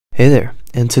Hey there,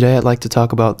 and today I'd like to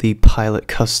talk about the Pilot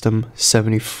Custom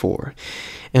 74.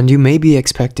 And you may be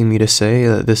expecting me to say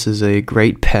that this is a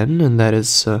great pen and that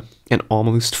it's an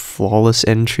almost flawless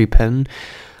entry pen,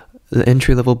 the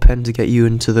entry-level pen to get you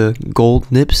into the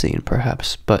gold nib scene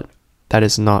perhaps, but that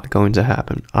is not going to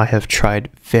happen. I have tried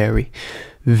very,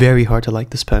 very hard to like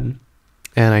this pen,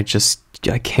 and I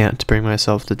can't bring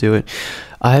myself to do it.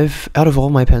 Out of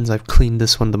all my pens, I've cleaned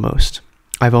this one the most.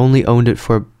 I've only owned it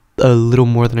for a little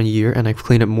more than a year, and I've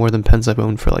cleaned it more than pens I've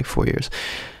owned for like 4 years.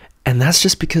 And that's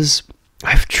just because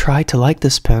I've tried to like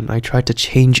this pen. I tried to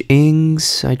change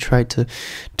inks, I tried to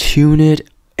tune it,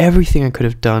 everything I could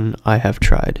have done, I have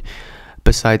tried,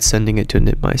 besides sending it to a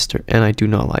Nibmeister, and I do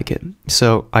not like it.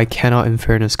 So I cannot, in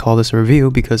fairness, call this a review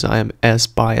because I am as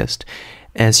biased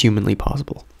as humanly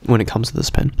possible when it comes to this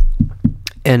pen.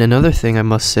 And another thing I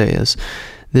must say is,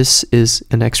 this is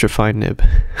an extra fine nib.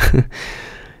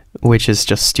 Which is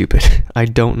just stupid. I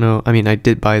don't know. I mean, I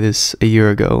did buy this a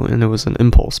year ago and it was an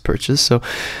impulse purchase, so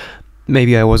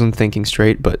maybe I wasn't thinking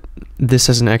straight, but this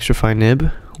has an extra fine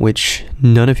nib, which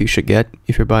none of you should get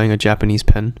if you're buying a Japanese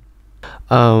pen.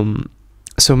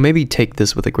 So maybe take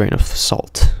this with a grain of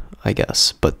salt, I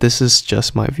guess, but this is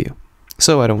just my view.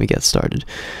 So why don't we get started?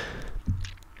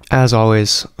 As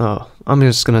always, I'm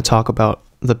just going to talk about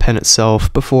the pen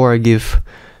itself before I give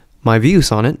my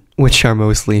views on it, which are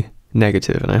mostly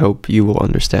negative, and I hope you will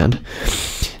understand.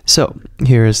 So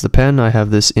here is the pen. I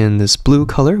have this in this blue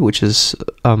color, which is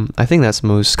I think that's the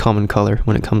most common color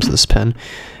when it comes to this pen.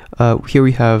 Here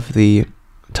we have the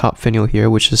top finial here,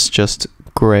 which is just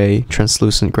gray,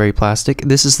 translucent gray plastic.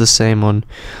 This is the same on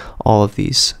all of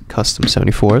these custom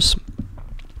 74s.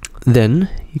 Then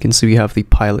you can see we have the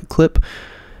pilot clip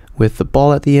with the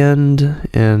ball at the end,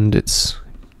 and it's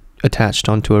attached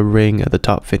onto a ring at the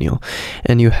top finial.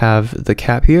 And you have the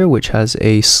cap here, which has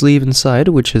a sleeve inside,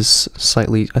 which is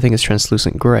slightly, I think it's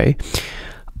translucent gray.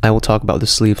 I will talk about the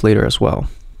sleeve later as well.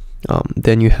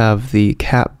 Then you have the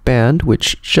cap band,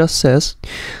 which just says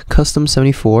Custom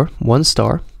 74, 1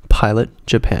 star, Pilot,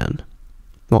 Japan.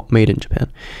 Well, made in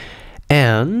Japan.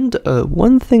 And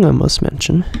one thing I must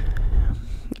mention,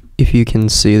 if you can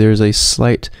see, there's a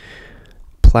slight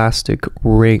plastic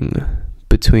ring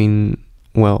between,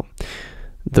 well,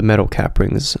 the metal cap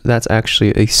rings. That's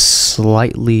actually a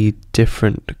slightly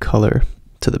different color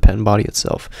to the pen body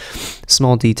itself.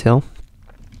 Small detail,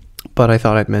 but I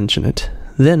thought I'd mention it.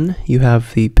 Then you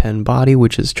have the pen body,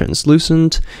 which is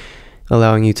translucent,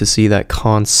 allowing you to see that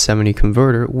Con 70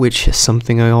 converter, which is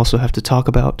something I also have to talk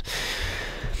about.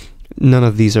 None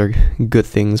of these are good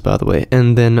things, by the way.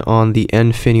 And then on the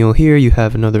end finial here, you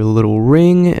have another little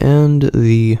ring and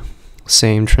the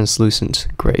same translucent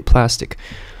gray plastic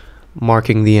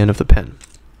marking the end of the pen.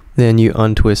 Then you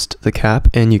untwist the cap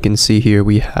and you can see here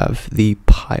we have the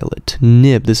Pilot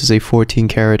nib. This is a 14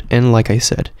 karat, and like I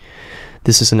said,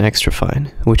 this is an extra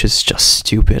fine, which is just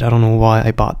stupid. I don't know why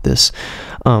I bought this.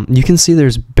 You can see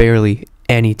there's barely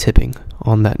any tipping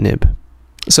on that nib,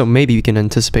 so maybe you can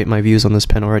anticipate my views on this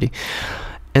pen already.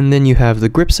 And then you have the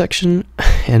grip section.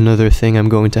 Another thing I'm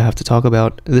going to have to talk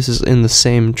about. This is in the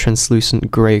same translucent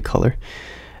gray color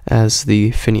as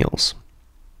the finials.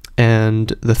 And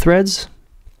the threads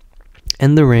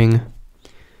and the ring.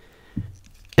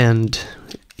 And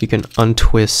you can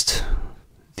untwist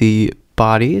the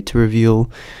body to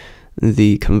reveal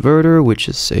the converter, which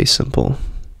is a simple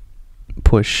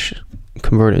push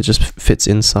converter. It just fits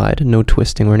inside, no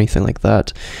twisting or anything like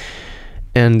that.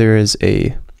 And there is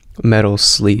a metal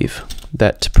sleeve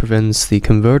that prevents the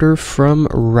converter from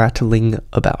rattling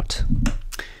about.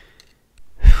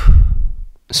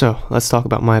 So let's talk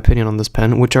about my opinion on this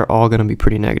pen, which are all going to be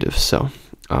pretty negative, so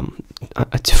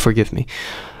forgive me.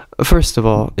 First of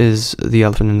all is the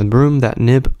elephant in the room, that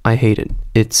nib. I hate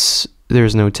it.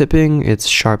 There's no tipping, it's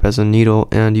sharp as a needle,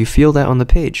 and you feel that on the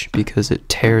page because it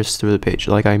tears through the page.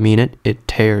 Like, I mean it, it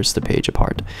tears the page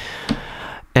apart.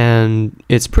 And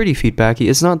it's pretty feedbacky.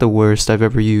 It's not the worst I've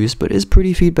ever used, but it's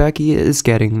pretty feedbacky. It's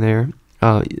getting there.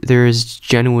 There is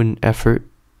genuine effort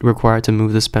required to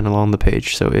move this pen along the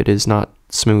page, so it is not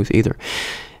smooth either.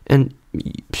 And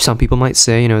some people might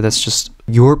say, you know, that's just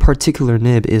your particular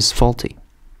nib is faulty,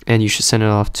 and you should send it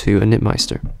off to a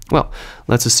Nibmeister. Well,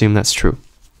 let's assume that's true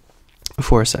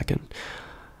for a second.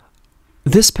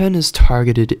 This pen is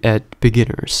targeted at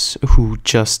beginners who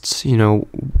just,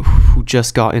 who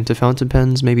just got into fountain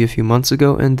pens maybe a few months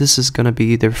ago, and this is going to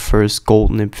be their first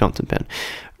gold nib fountain pen.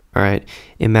 Alright,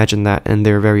 imagine that, and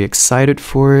they're very excited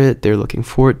for it, they're looking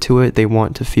forward to it, they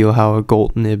want to feel how a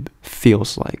gold nib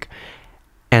feels like.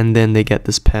 And then they get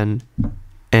this pen,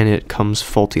 and it comes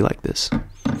faulty like this.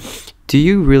 Do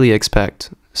you really expect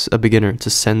a beginner to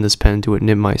send this pen to a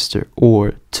Nibmeister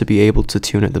or to be able to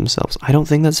tune it themselves. I don't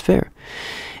think that's fair.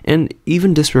 And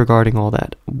even disregarding all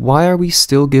that, why are we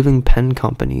still giving pen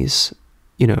companies,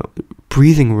 you know,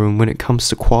 breathing room when it comes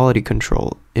to quality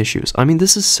control issues? I mean,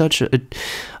 this is such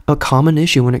a common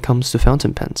issue when it comes to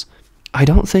fountain pens. I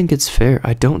don't think it's fair.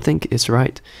 I don't think it's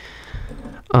right.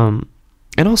 And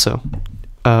also,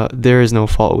 there is no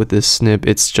fault with this nib.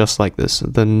 It's just like this.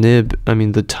 The nib, I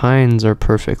mean, the tines are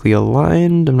perfectly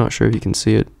aligned. I'm not sure if you can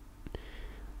see it.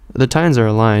 The tines are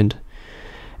aligned,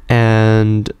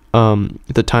 and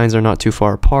the tines are not too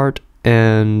far apart,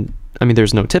 and I mean,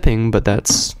 there's no tipping, but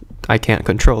that's, I can't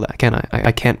control that, can I?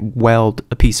 I can't weld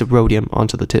a piece of rhodium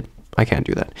onto the tip. I can't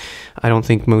do that. I don't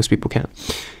think most people can.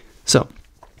 So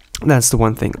that's the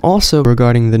one thing. Also,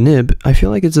 regarding the nib, I feel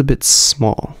like it's a bit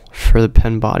small for the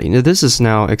pen body. Now, this is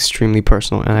now extremely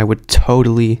personal, and I would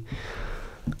totally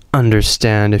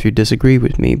understand if you disagree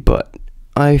with me, but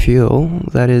I feel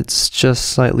that it's just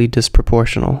slightly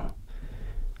disproportional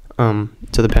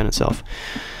to the pen itself.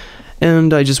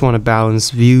 And I just want to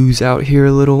balance views out here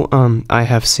a little. I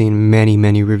have seen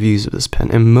many reviews of this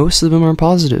pen, and most of them are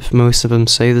positive. Most of them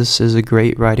say this is a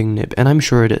great writing nib, and I'm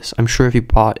sure it is. I'm sure if you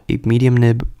bought a medium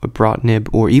nib, a broad nib,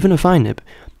 or even a fine nib,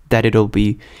 that it'll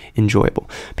be enjoyable.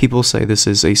 People say this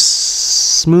is a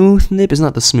smooth nib. It's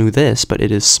not the smoothest, but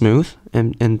it is smooth,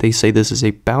 and they say this is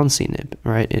a bouncy nib,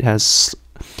 right? It has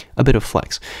a bit of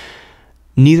flex.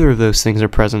 Neither of those things are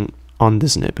present on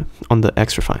this nib, on the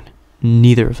Extra Fine.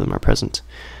 Neither of them are present.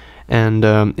 And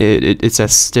it's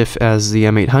as stiff as the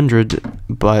M800,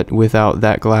 but without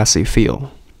that glassy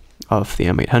feel of the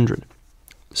M800.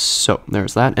 So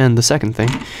there's that. And the second thing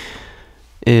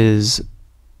is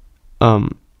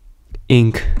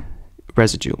ink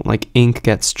residue. Like, ink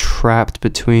gets trapped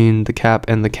between the cap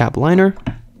and the cap liner.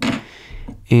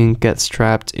 Ink gets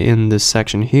trapped in this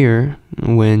section here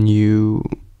when you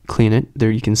clean it.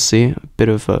 There you can see a bit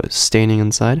of staining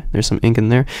inside. There's some ink in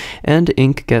there, and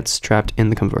ink gets trapped in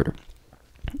the converter.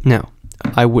 Now,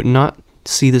 I would not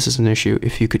see this as an issue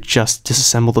if you could just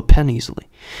disassemble the pen easily,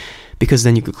 because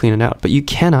then you could clean it out. But you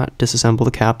cannot disassemble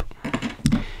the cap,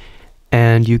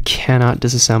 and you cannot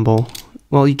disassemble,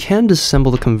 well, you can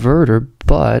disassemble the converter,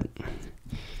 but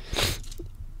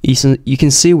you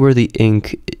can see where the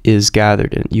ink is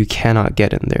gathered in. You cannot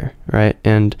get in there, right?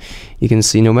 And you can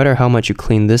see no matter how much you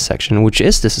clean this section, which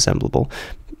is disassemblable,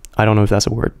 I don't know if that's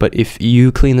a word, but if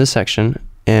you clean this section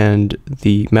and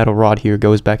the metal rod here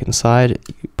goes back inside,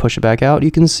 you push it back out,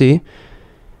 you can see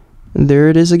there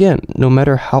it is again. No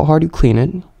matter how hard you clean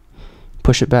it,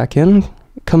 push it back in,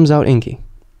 it comes out inky.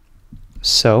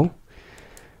 So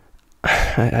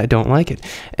I don't like it.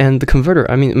 And the converter,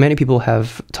 I mean, many people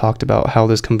have talked about how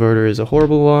this converter is a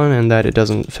horrible one and that it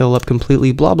doesn't fill up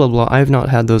completely, blah blah blah. I've not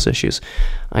had those issues.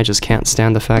 I just can't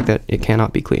stand the fact that it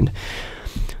cannot be cleaned.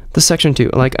 The section 2,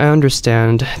 like, I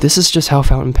understand this is just how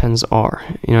fountain pens are.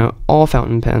 You know, all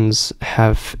fountain pens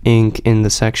have ink in the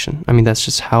section. I mean, that's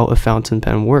just how a fountain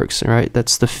pen works, right?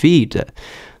 That's the feed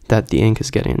that the ink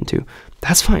is getting into.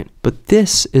 That's fine, but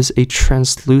this is a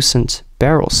translucent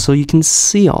barrel, so you can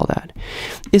see all that.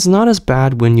 It's not as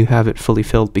bad when you have it fully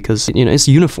filled because, you know, it's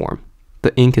uniform.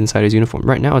 The ink inside is uniform.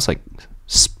 Right now it's like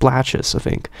splashes of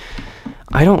ink.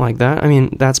 I don't like that. I mean,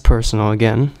 that's personal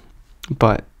again,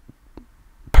 but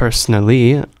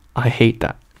personally, I hate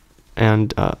that.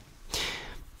 And,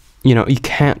 you know, you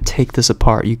can't take this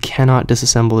apart. You cannot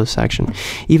disassemble this section.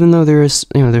 Even though there is,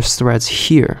 you know, there's threads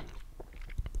here.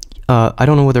 I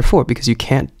don't know what they're for because you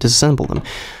can't disassemble them.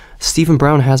 Stephen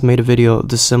Brown has made a video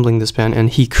disassembling this pen, and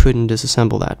he couldn't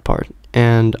disassemble that part.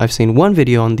 And I've seen one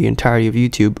video on the entirety of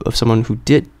YouTube of someone who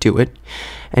did do it,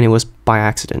 and it was by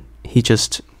accident. He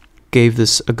just gave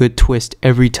this a good twist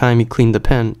every time he cleaned the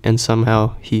pen, and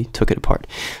somehow he took it apart.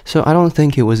 So I don't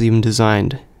think it was even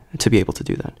designed to be able to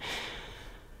do that.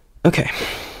 Okay,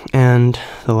 and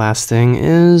the last thing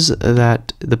is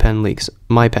that the pen leaks.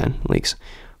 My pen leaks.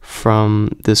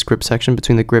 From this grip section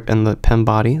between the grip and the pen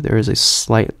body, there is a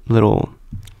slight little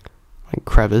like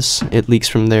crevice. It leaks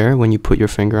from there when you put your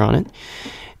finger on it,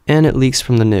 and it leaks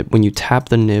from the nib. When you tap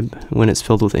the nib when it's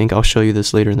filled with ink, I'll show you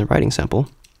this later in the writing sample,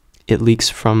 it leaks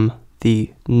from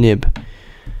the nib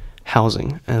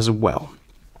housing as well.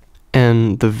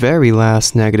 And the very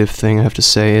last negative thing I have to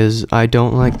say is I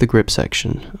don't like the grip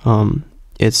section.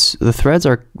 The threads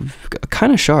are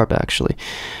kind of sharp actually.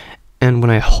 And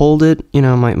when I hold it, you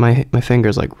know, my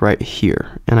finger's like right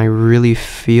here, and I really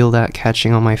feel that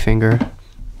catching on my finger,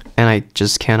 and I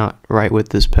just cannot write with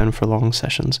this pen for long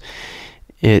sessions.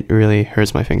 It really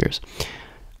hurts my fingers.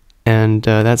 And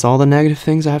that's all the negative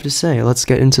things I have to say. Let's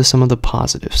get into some of the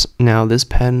positives. Now, this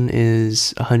pen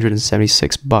is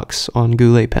 $176 on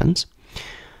Goulet pens.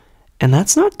 And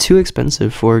that's not too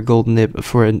expensive for a gold nib,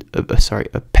 for a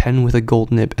pen with a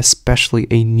gold nib, especially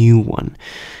a new one.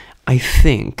 I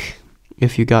think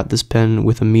if you got this pen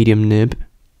with a medium nib,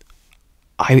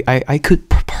 I could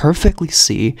perfectly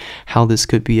see how this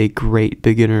could be a great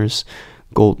beginner's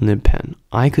gold nib pen.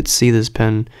 I could see this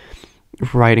pen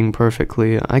writing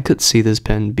perfectly. I could see this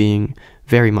pen being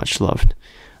very much loved.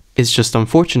 It's just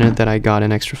unfortunate that I got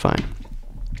an extra fine.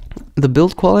 The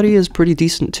build quality is pretty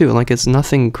decent too. Like, it's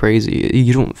nothing crazy.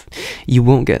 You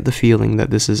won't get the feeling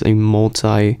that this is a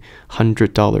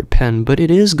multi-$100 pen, but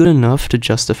it is good enough to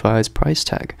justify its price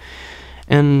tag.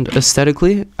 And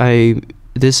aesthetically,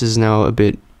 this is now a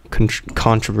bit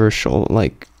controversial.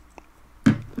 Like,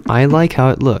 I like how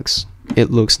it looks. It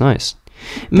looks nice.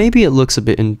 Maybe it looks a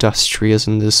bit industrious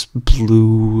in this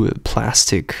blue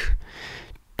plastic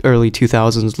early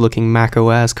 2000s looking Mac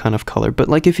OS kind of color, but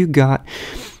like, if you got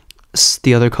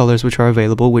the other colors which are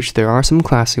available, which there are some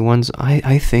classy ones,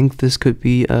 I think this could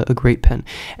be a great pen.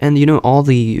 And you know, all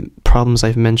the problems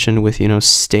I've mentioned with, you know,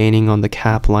 staining on the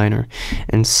cap liner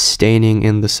and staining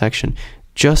in the section,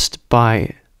 just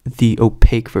buy the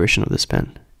opaque version of this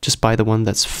pen. Just buy the one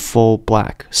that's full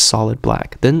black, solid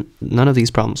black. Then none of these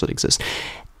problems would exist,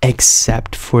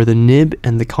 except for the nib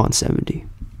and the Con 70.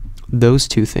 Those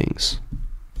two things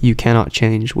you cannot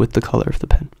change with the color of the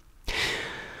pen.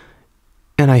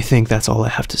 And I think that's all I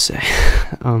have to say.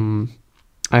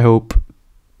 I hope,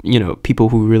 you know, people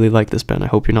who really like this pen, I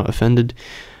hope you're not offended.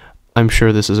 I'm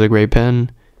sure this is a great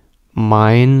pen.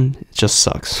 Mine just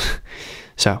sucks.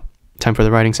 So, time for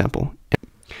the writing sample.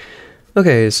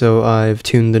 Okay, so I've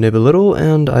tuned the nib a little,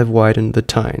 and I've widened the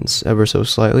tines ever so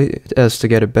slightly as to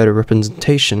get a better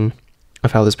representation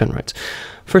of how this pen writes.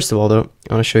 First of all, though,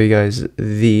 I want to show you guys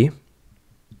the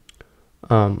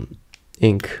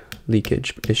ink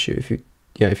leakage issue.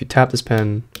 If you tap this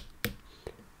pen,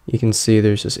 you can see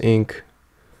there's this ink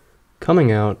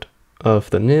coming out of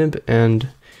the nib, and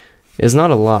it's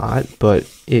not a lot, but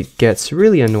it gets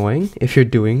really annoying if you're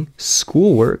doing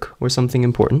schoolwork or something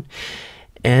important,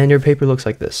 and your paper looks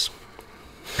like this.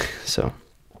 So,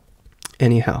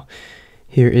 anyhow,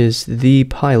 here is the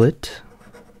Pilot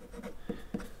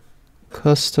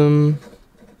Custom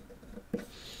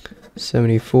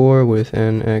 74 with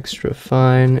an extra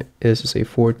fine. This is a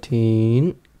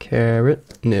 14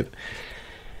 karat nib.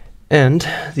 And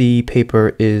the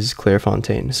paper is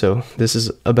Clairefontaine, so this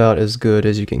is about as good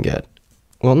as you can get.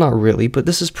 Well, not really, but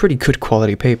this is pretty good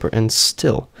quality paper, and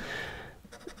still,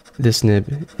 this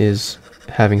nib is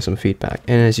having some feedback.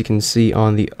 And as you can see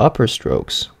on the upper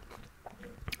strokes,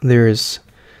 there is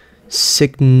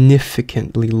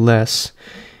significantly less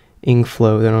ink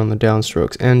flow than on the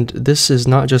downstrokes. And this is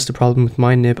not just a problem with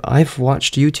my nib. I've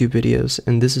watched YouTube videos,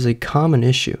 and this is a common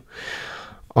issue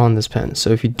on this pen. So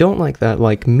if you don't like that,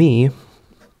 like me,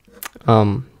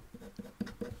 don't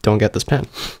get this pen,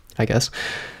 I guess.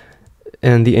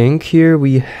 And the ink here,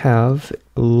 we have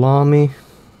Lamy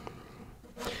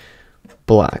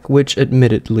Black, which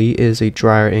admittedly is a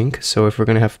drier ink, so if we're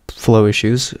going to have flow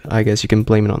issues, I guess you can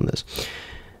blame it on this.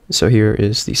 So here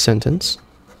is the sentence.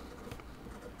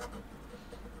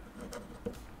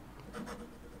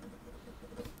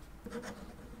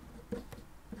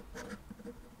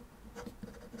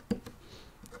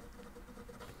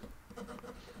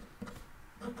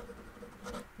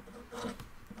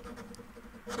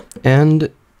 And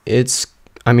it's,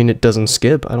 I mean, it doesn't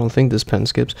skip. I don't think this pen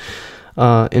skips.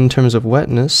 In terms of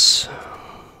wetness,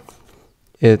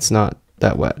 it's not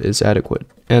that wet. It's adequate.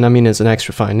 And I mean, it's an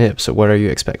extra fine nib, so what are you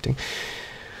expecting?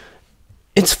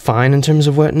 It's fine in terms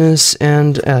of wetness,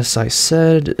 and as I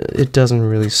said, it doesn't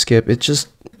really skip. It just,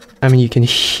 I mean, you can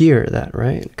hear that,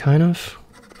 right? Kind of.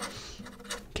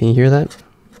 Can you hear that?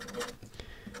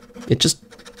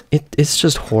 It's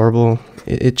just horrible.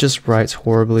 It just writes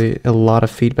horribly. A lot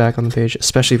of feedback on the page,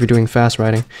 especially if you're doing fast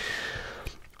writing.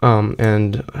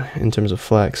 And in terms of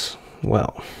flex,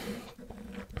 well,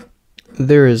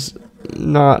 there is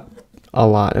not a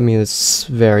lot. I mean, it's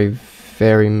very,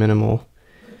 very minimal.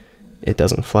 It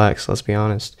doesn't flex, let's be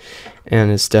honest.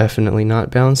 And it's definitely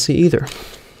not bouncy either.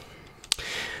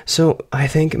 So I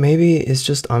think maybe it's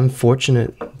just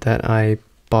unfortunate that I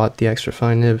bought the extra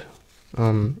fine nib.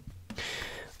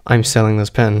 I'm selling this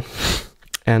pen,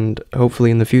 and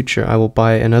hopefully in the future I will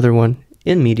buy another one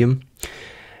in medium,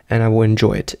 and I will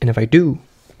enjoy it. And if I do,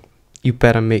 you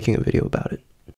bet I'm making a video about it.